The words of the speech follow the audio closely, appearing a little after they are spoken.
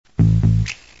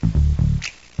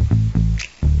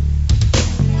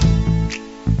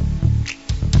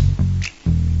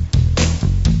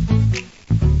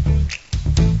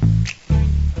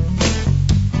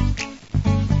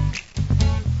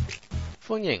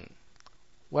歡迎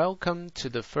Welcome to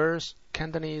the first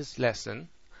Cantonese lesson.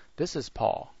 This is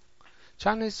Paul.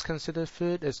 Chinese consider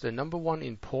food as the number one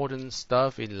important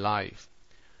stuff in life.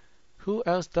 Who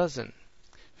else doesn't?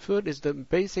 Food is the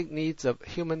basic needs of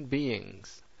human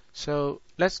beings. So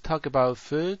let's talk about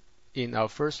food in our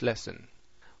first lesson.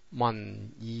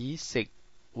 民以食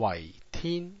為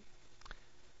天.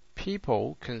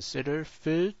 People consider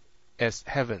food as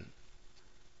heaven.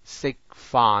 食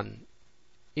飯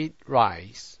eat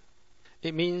rice.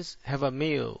 It means have a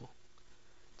meal.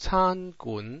 餐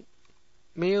館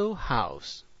meal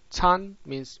house. 餐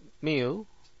means meal,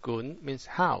 館 means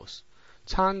house.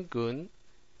 餐館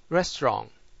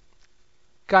restaurant.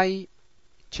 雞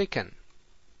chicken.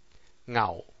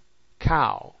 牛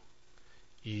cow.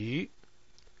 魚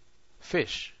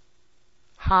fish.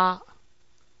 蝦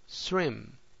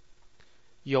shrimp.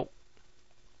 肉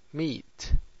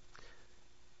meat.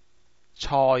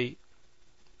 菜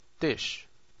dish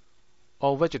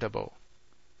or vegetable.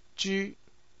 豬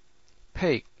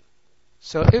pig.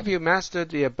 So if you master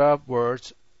the above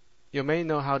words, you may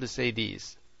know how to say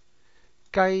these.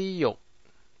 雞肉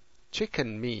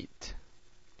chicken meat.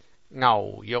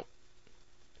 牛肉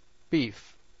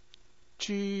beef.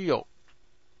 豬肉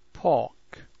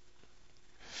pork.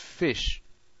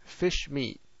 Fish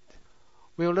meat.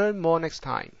 We'll learn more next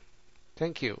time.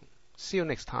 Thank you. See you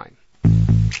next time.